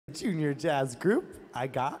Junior jazz group, I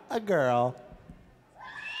Got a Girl.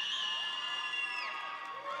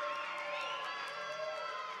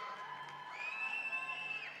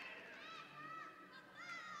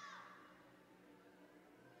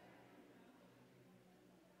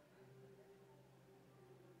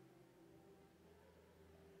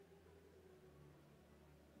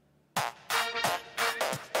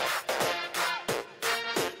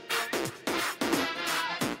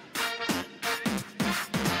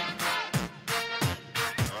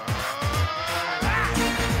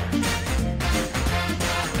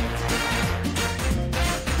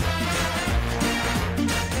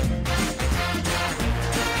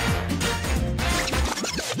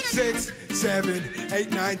 Six, 7,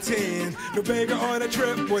 8, 9, 10. No Vega on a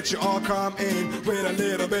trip, would you all come in with a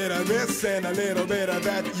little bit of this and a little bit of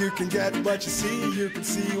that? You can get what you see, you can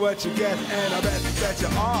see what you get, and I bet that you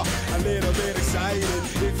are a little bit excited.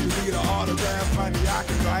 If you need an autograph, honey, I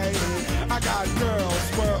can write it. I got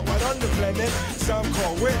girls worldwide on the planet. Some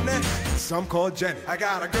call Whitney, some call Jenny. I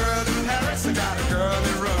got a girl in Paris, I got a girl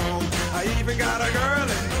in Rome. I even got a girl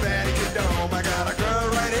in Vatican Dome. I got a girl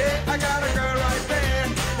right here, I got a girl right there.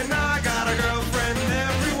 And I got a girlfriend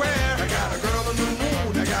everywhere. I got a girl on the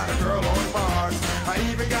moon, I got a girl on Mars. I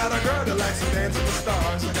even got a girl that likes to dance with the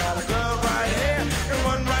stars. I got a girl right here and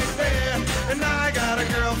one right there. And I got a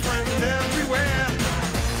girlfriend everywhere.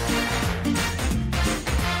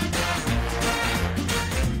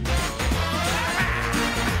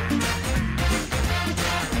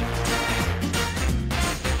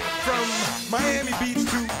 From Miami Beach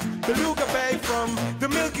to Beluga Bay, from the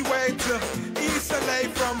Milky Way to East LA,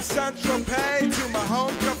 from Saint-Tropez to my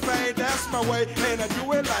home cafe. That's my way, and I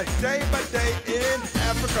do it like day by day in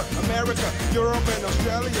Africa, America, Europe, and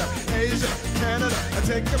Australia, Asia, Canada. I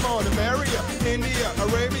take them all to Maria, India,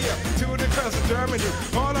 Arabia, to the coast of Germany,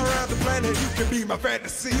 all around the planet. You can be my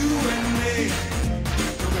fantasy, you and me.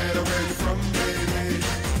 No matter where you're from, baby.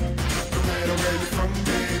 No matter where you're from,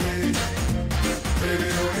 baby. Baby,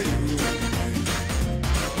 only you.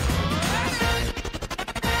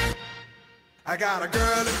 I got a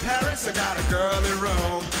girl in Paris, I got a girl in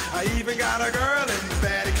Rome. I even got a girl in the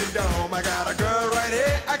Vatican Dome. I got a girl right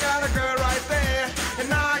here, I got a girl right there.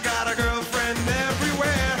 And I got a girlfriend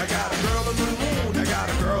everywhere. I got a girl on the moon, I got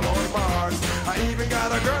a girl on Mars. I even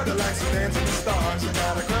got a girl that likes to dance with the stars. I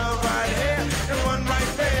got a girl right here and one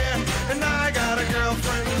right there. And I got a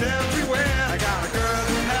girlfriend everywhere. I got a girl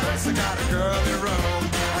in Paris, I got a girl in Rome.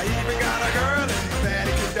 I even got a girl in the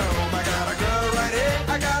Vatican Dome. I got a girl right here,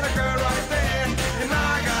 I got a girl right there. And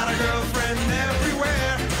I got a girlfriend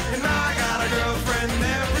everywhere. And I got a girlfriend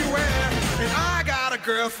everywhere. And I got a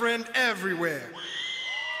girlfriend everywhere.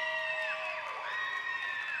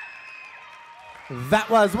 That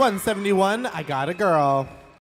was 171, I Got a Girl.